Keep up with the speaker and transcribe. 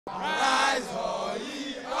Rise, O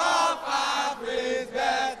ye of our praise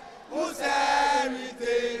bed, whose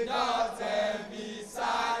heritage does envy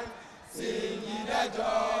sign. Sing ye the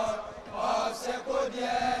joy of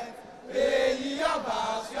Sekondi, pay ye your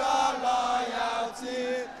vows, your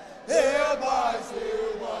loyalty. Hail boys,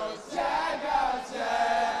 check out,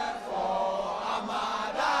 for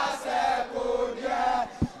Amada Sekondi.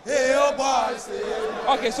 Hail boys,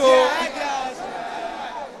 okay, so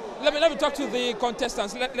let me talk to the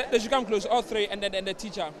contestants. Let you come close, all three, and then the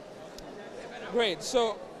teacher. Great.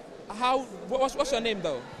 So, what's your name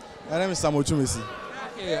though? My name is Samuel Chumesi.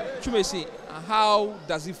 Okay, Chumesi, how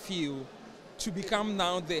does it feel to become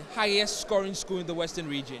now the highest scoring school in the Western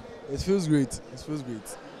region? It feels great. It feels great.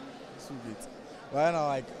 It feels great. Right now,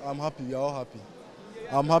 like, I'm happy. We are all happy.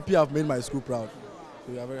 I'm happy I've made my school proud.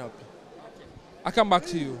 So we are very happy. I'll come back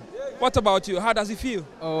to you. What about you? How does it feel?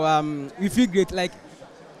 Oh, we feel great. Like,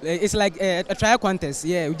 it's like a trial contest.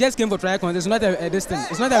 Yeah, we just came for trial contest. It's not a distance.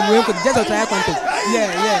 It's not a win. Just a trial contest.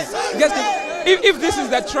 Yeah. Just if this is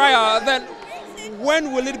the trial, then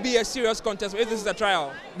when will it be a serious contest? If this is the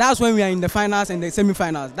trial, that's when we are in the finals and the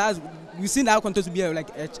semi-finals. We seen that contest to be like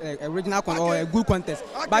a regional contest or a good contest.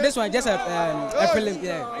 But this one is just a prelim.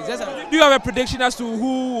 Yeah, it's just do you have a prediction as to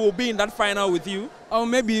who will be in that final with you? Oh,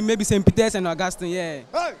 maybe St. Peter's and Augustine. Yeah.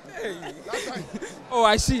 Oh,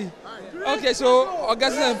 I see. Okay, so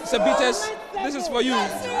Augustine and St. Peter's, this is for you.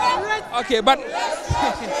 Okay, but